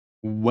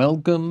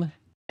Welcome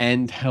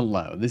and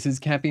hello. This is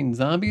Caffeine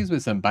Zombies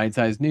with some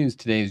bite-sized news.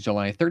 Today is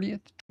July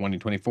 30th,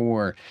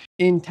 2024.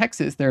 In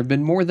Texas, there have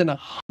been more than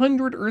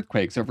 100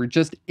 earthquakes over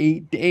just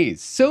 8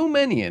 days. So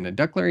many, and a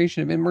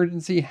declaration of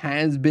emergency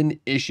has been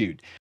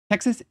issued.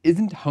 Texas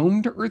isn't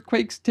home to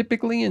earthquakes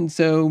typically, and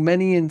so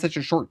many in such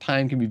a short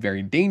time can be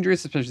very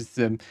dangerous,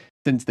 especially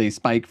since they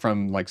spike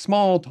from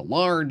small to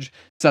large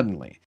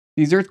suddenly.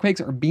 These earthquakes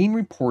are being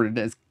reported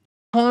as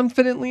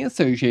confidently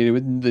associated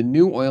with the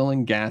new oil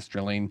and gas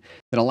drilling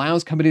that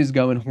allows companies to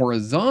go in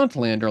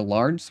horizontally under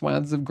large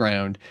swaths of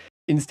ground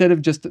instead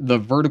of just the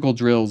vertical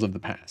drills of the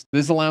past.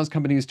 This allows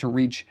companies to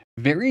reach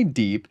very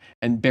deep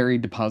and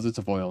buried deposits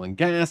of oil and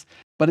gas,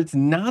 but it's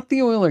not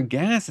the oil or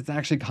gas that's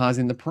actually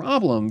causing the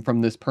problem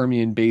from this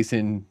Permian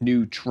Basin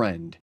new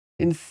trend.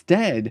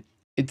 Instead,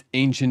 it's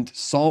ancient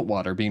salt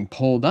water being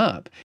pulled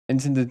up.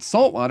 And since it's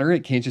salt water,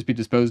 it can't just be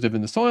disposed of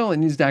in the soil. It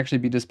needs to actually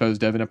be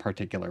disposed of in a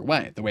particular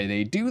way. The way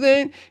they do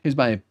that is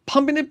by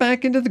pumping it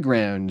back into the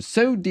ground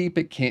so deep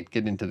it can't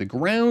get into the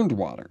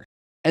groundwater.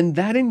 And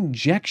that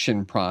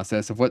injection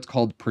process of what's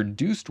called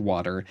produced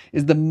water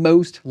is the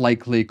most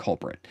likely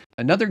culprit.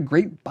 Another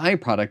great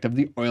byproduct of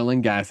the oil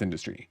and gas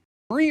industry.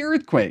 Free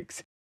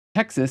earthquakes.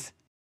 Texas,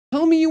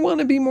 tell me you want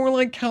to be more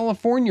like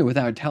California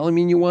without telling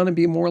me you want to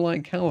be more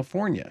like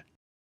California.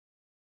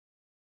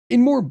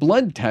 In more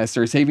blood tests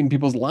are saving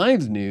people's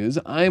lives news,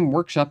 I'm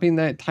workshopping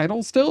that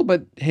title still,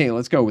 but hey,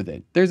 let's go with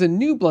it. There's a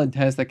new blood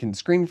test that can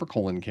screen for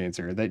colon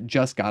cancer that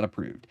just got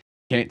approved.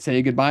 Can't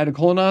say goodbye to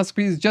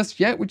colonoscopies just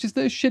yet, which is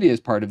the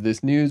shittiest part of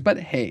this news, but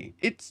hey,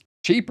 it's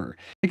cheaper.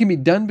 It can be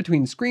done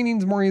between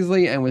screenings more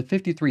easily, and with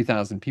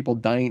 53,000 people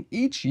dying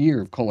each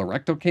year of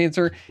colorectal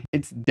cancer,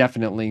 it's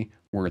definitely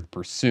worth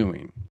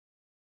pursuing.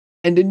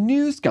 And a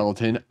new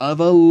skeleton of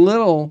a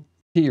little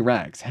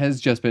T-Rex has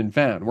just been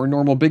found. Where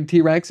normal big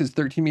T-Rex is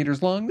 13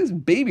 meters long, this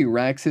baby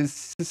Rex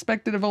is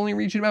suspected of only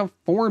reaching about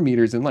 4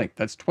 meters in length.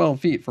 That's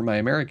 12 feet for my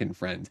American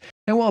friends.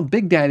 And while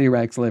Big Daddy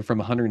Rex lived from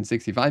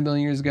 165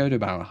 million years ago to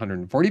about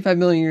 145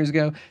 million years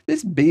ago,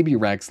 this baby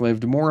Rex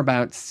lived more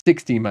about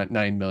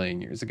 69 million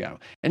years ago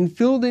and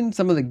filled in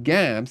some of the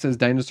gaps as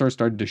dinosaurs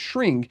started to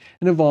shrink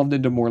and evolved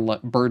into more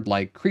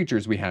bird-like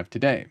creatures we have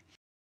today.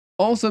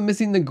 Also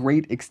missing the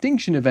Great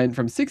Extinction Event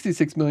from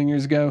 66 million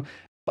years ago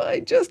by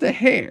just a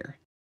hair.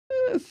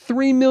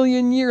 3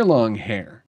 million year long hair.